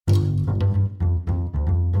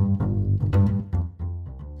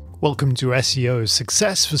Welcome to SEO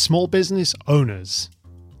Success for Small Business Owners.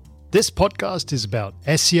 This podcast is about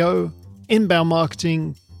SEO, inbound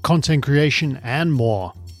marketing, content creation, and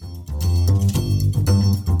more.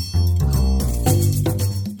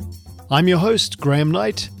 I'm your host, Graham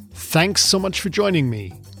Knight. Thanks so much for joining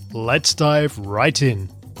me. Let's dive right in.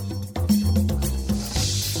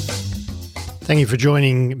 Thank you for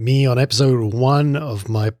joining me on episode 1 of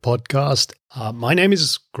my podcast. My name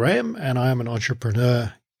is Graham, and I am an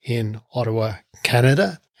entrepreneur in Ottawa,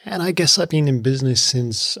 Canada. And I guess I've been in business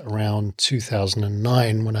since around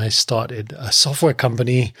 2009 when I started a software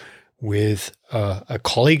company with a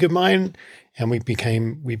colleague of mine, and we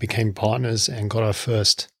became partners and got our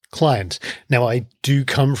first client. Now, I do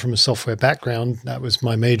come from a software background. That was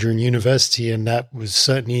my major in university, and that was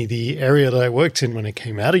certainly the area that I worked in when I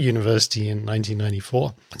came out of university in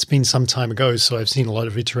 1994. It's been some time ago, so I've seen a lot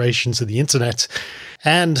of iterations of the internet.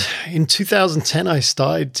 And in 2010, I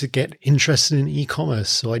started to get interested in e-commerce.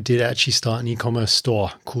 So I did actually start an e-commerce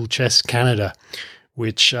store called Chess Canada,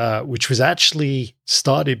 which was actually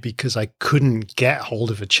started because I couldn't get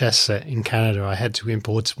hold of a chess set in Canada. I had to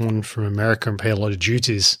import one from America and pay a lot of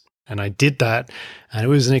duties. And I did that, and it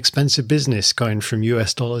was an expensive business going from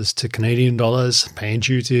US dollars to Canadian dollars, paying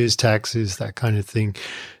duties, taxes, that kind of thing.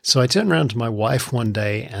 So I turned around to my wife one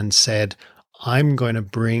day and said, I'm going to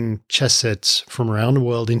bring chess sets from around the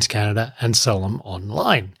world into Canada and sell them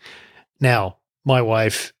online. Now, my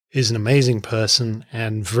wife is an amazing person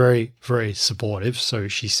and very, very supportive. So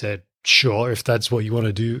she said, sure, if that's what you want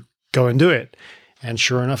to do, go and do it. And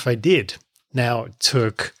sure enough, I did. Now, it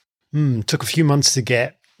took a few months to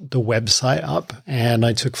get the website up, and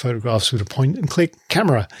I took photographs with a point-and-click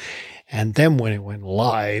camera. And then when it went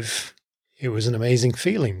live, it was an amazing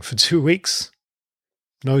feeling. For 2 weeks,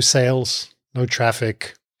 no sales, no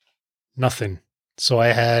traffic, nothing. So I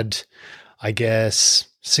had, I guess,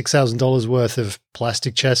 $6,000 worth of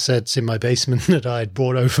plastic chess sets in my basement that I'd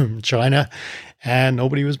brought over from China, and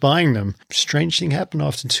nobody was buying them. Strange thing happened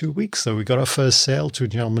after 2 weeks, though. We got our first sale to a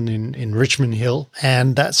gentleman in Richmond Hill,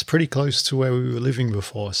 and that's pretty close to where we were living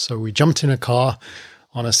before. So we jumped in a car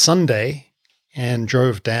on a Sunday and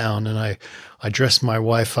drove down, and I dressed my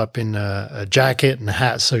wife up in a jacket and a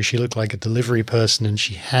hat so she looked like a delivery person, and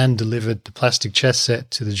she hand-delivered the plastic chess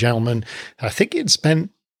set to the gentleman. I think he'd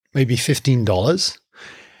spent maybe $15.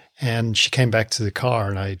 And she came back to the car,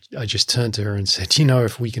 and I just turned to her and said,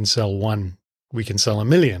 if we can sell one, we can sell 1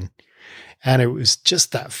 million. And it was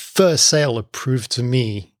just that first sale that proved to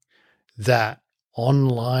me that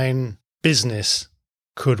online business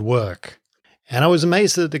could work. And I was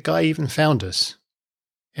amazed that the guy even found us.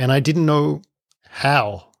 And I didn't know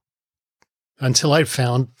how until I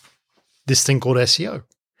found this thing called SEO.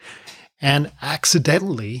 And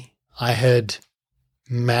accidentally, I had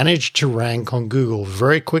managed to rank on Google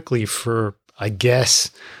very quickly for, I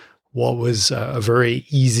guess, what was a very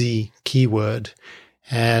easy keyword.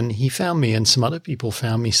 And he found me, and some other people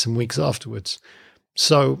found me some weeks afterwards.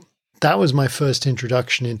 So that was my first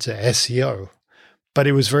introduction into SEO, but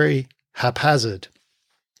it was very haphazard.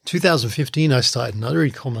 2015, I started another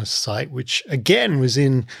e-commerce site, which again was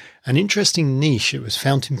in an interesting niche. It was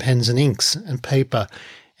fountain pens and inks and paper,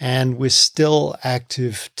 and we're still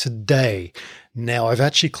active today. Now, I've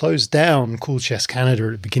actually closed down Cool Chess Canada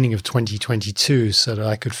at the beginning of 2022 so that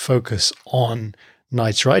I could focus on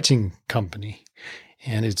Knight's Writing Company,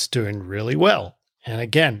 and it's doing really well. And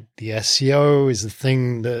again, the SEO is the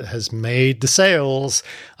thing that has made the sales.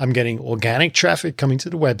 I'm getting organic traffic coming to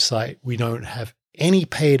the website. We don't have any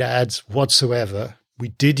paid ads whatsoever. We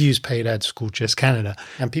did use paid ads for Cool Chess Canada,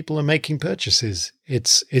 and people are making purchases.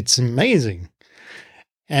 It's amazing.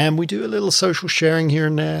 And we do a little social sharing here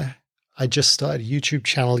and there. I just started a YouTube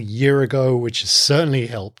channel a year ago, which has certainly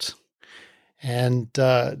helped. And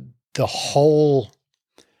the whole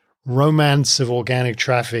romance of organic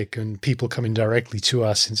traffic and people coming directly to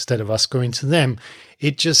us instead of us going to them,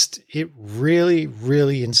 it really,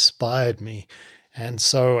 really inspired me. And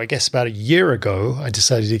so I guess about a year ago, I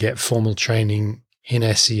decided to get formal training in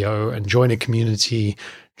SEO and join a community,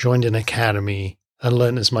 joined an academy, and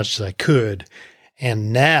learn as much as I could.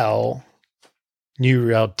 And now New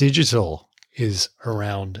Route Digital is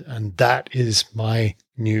around, and that is my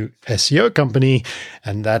new SEO company,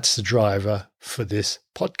 and that's the driver for this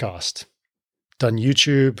podcast. Done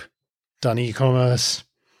YouTube, done e-commerce,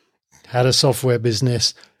 had a software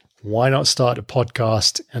business. Why not start a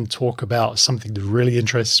podcast and talk about something that really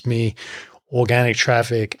interests me, organic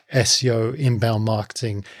traffic, SEO, inbound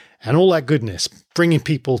marketing, and all that goodness, bringing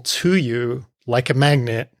people to you like a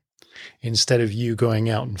magnet instead of you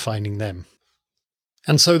going out and finding them.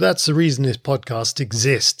 And so that's the reason this podcast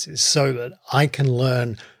exists, is so that I can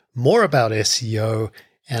learn more about SEO,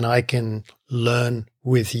 and I can learn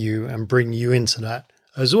with you and bring you into that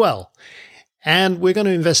as well. And we're going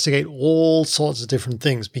to investigate all sorts of different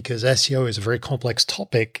things because SEO is a very complex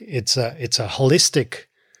topic. It's a holistic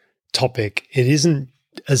topic. It isn't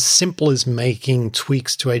as simple as making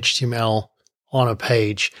tweaks to HTML on a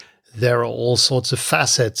page. There are all sorts of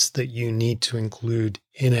facets that you need to include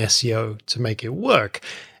in SEO to make it work.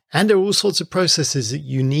 And there are all sorts of processes that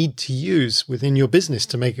you need to use within your business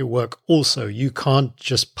to make it work also. You can't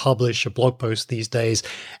just publish a blog post these days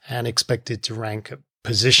and expect it to rank at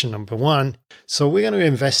position number 1. So we're going to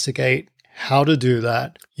investigate how to do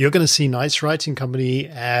that. You're going to see Nice Writing Company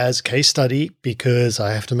as case study because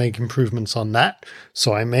I have to make improvements on that.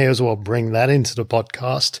 So I may as well bring that into the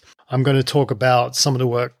podcast. I'm going to talk about some of the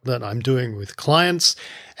work that I'm doing with clients,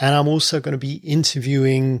 and I'm also going to be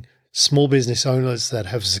interviewing small business owners that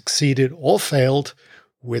have succeeded or failed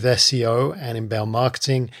with SEO and inbound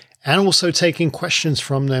marketing, and also taking questions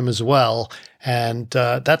from them as well. And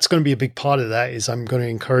that's going to be a big part of that is I'm going to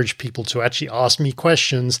encourage people to actually ask me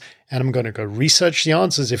questions, and I'm going to go research the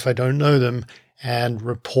answers if I don't know them and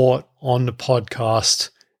report on the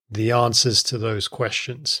podcast the answers to those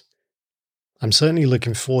questions. I'm certainly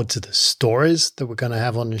looking forward to the stories that we're going to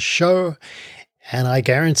have on the show, and I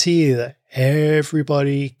guarantee you that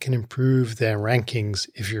everybody can improve their rankings.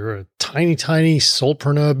 If you're a tiny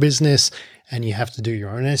solopreneur business and you have to do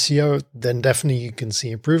your own SEO, then definitely you can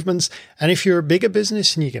see improvements. And if you're a bigger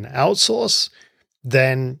business and you can outsource,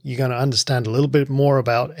 then you're going to understand a little bit more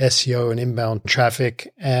about SEO and inbound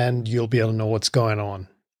traffic, and you'll be able to know what's going on.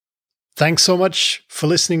 Thanks so much for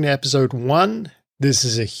listening to episode 1. This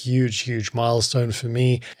is a huge milestone for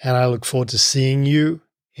me, and I look forward to seeing you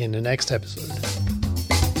in the next episode.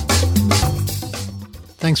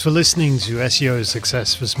 Thanks for listening to SEO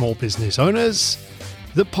Success for Small Business Owners.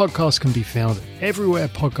 The podcast can be found everywhere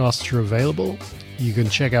podcasts are available. You can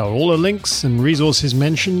check out all the links and resources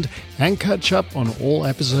mentioned and catch up on all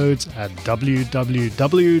episodes at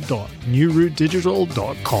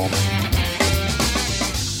www.newrootedigital.com.